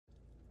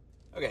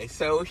Okay,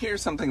 so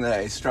here's something that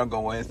I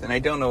struggle with, and I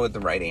don't know what the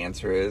right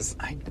answer is.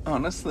 I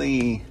don't know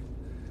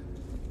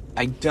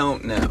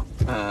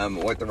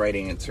what the right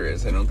answer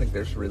is. I don't think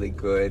there's really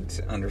good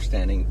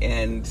understanding.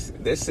 And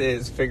this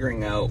is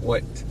figuring out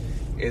what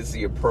is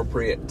the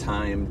appropriate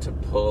time to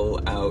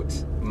pull out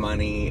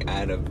money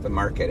out of the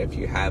market if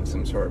you have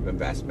some sort of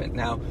investment.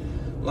 Now,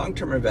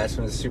 long-term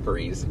investment is super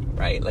easy,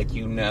 right? Like,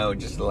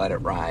 just let it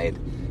ride.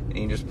 And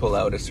you just pull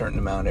out a certain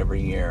amount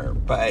every year.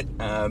 But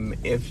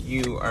if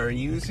you are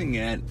using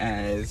it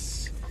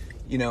as,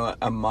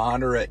 a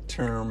moderate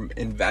term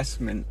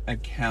investment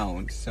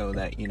account, so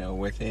that,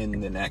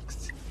 within the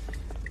next,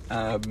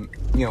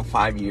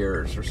 5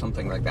 years or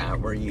something like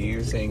that, where you're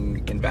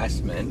using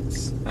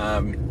investments,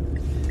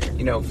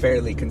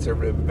 fairly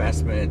conservative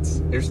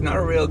investments, there's not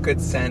a real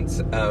good sense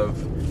of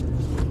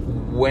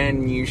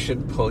when you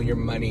should pull your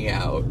money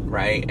out,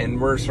 right? And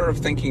we're sort of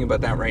thinking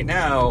about that right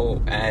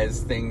now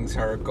as things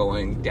are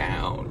going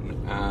down,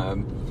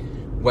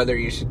 whether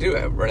you should do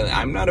it. Really,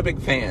 I'm not a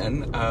big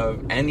fan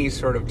of any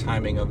sort of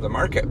timing of the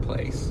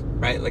marketplace,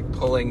 right? Like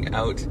pulling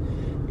out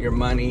your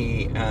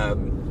money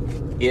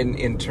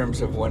in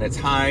terms of when it's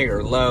high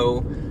or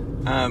low.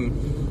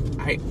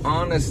 I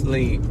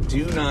honestly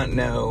do not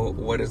know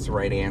what is the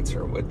right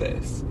answer with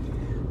this.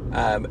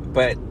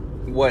 But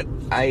what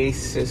I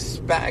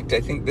suspect,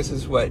 I think this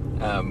is what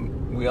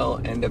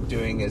we'll end up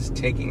doing, is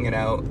taking it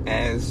out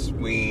as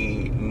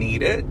we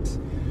need it,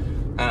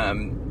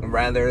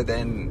 rather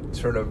than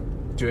sort of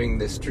doing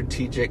the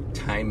strategic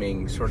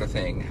timing sort of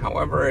thing.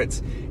 However,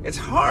 it's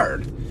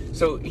hard.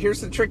 So here's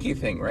the tricky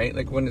thing, right?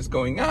 Like when it's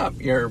going up,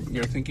 you're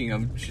thinking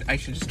of, I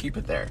should just keep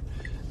it there.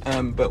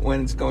 But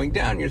when it's going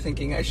down, you're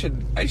thinking I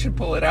should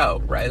pull it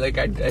out, right? Like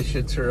I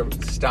should sort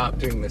of stop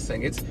doing this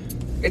thing.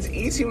 It's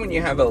easy when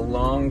you have a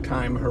long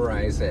time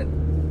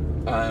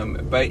horizon,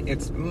 but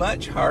it's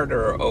much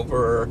harder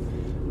over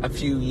a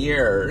few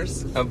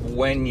years of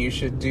when you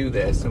should do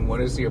this and what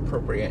is the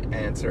appropriate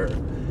answer.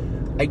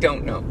 I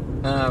don't know.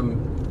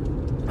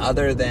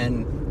 Other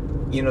than,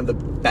 the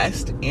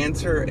best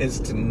answer is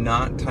to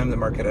not time the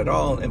market at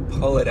all and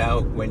pull it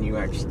out when you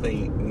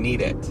actually need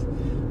it.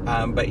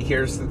 But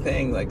here's the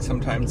thing, like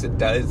sometimes it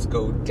does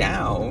go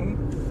down,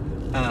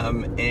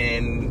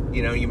 and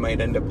you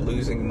might end up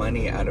losing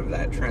money out of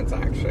that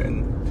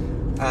transaction.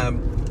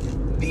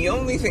 The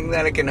only thing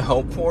that I can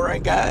hope for, I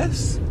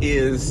guess,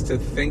 is to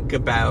think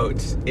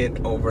about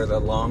it over the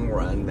long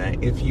run,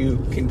 that if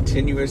you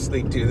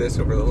continuously do this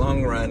over the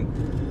long run,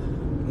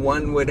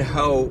 one would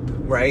hope,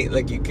 right,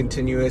 like you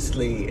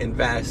continuously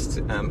invest,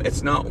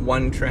 it's not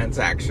one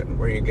transaction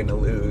where you're going to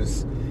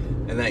lose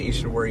and that you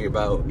should worry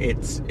about.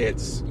 It's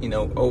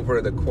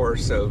over the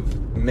course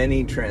of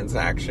many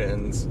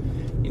transactions,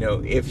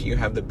 if you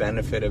have the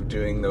benefit of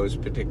doing those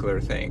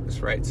particular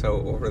things, right?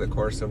 So over the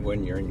course of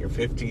when you're in your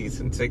 50s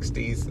and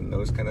 60s and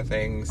those kind of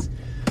things,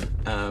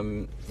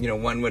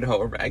 one would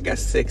hope, I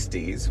guess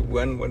 60s,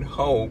 one would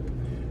hope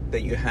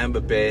that you have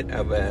a bit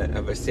of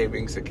a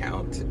savings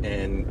account,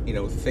 and,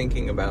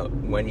 thinking about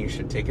when you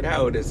should take it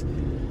out is,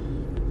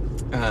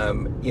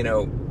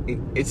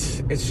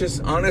 it's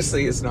just,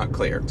 honestly, it's not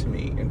clear to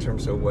me in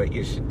terms of what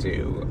you should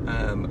do.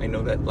 I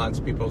know that lots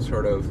of people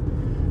sort of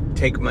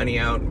take money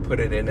out and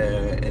put it in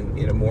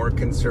a more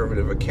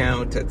conservative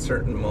account at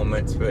certain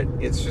moments, but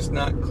it's just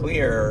not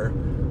clear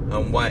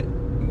on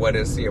what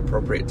is the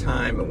appropriate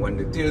time and when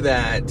to do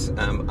that,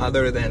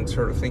 other than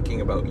sort of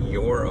thinking about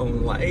your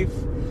own life.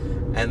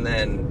 And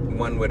then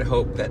one would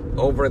hope that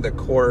over the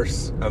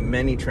course of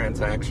many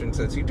transactions,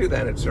 as you do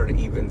that, it sort of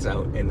evens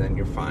out and then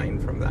you're fine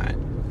from that.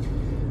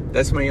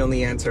 That's my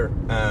only answer.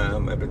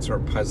 I've been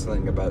sort of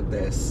puzzling about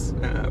this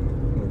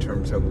in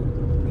terms of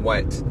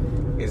what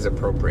is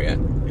appropriate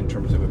in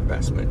terms of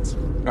investments.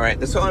 All right,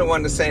 that's all I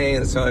wanted to say.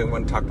 That's all I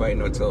want to talk about. I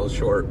know it's a little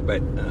short,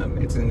 but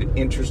it's an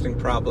interesting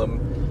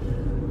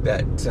problem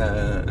that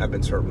I've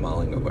been sort of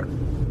mulling over.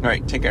 All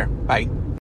right, take care. Bye.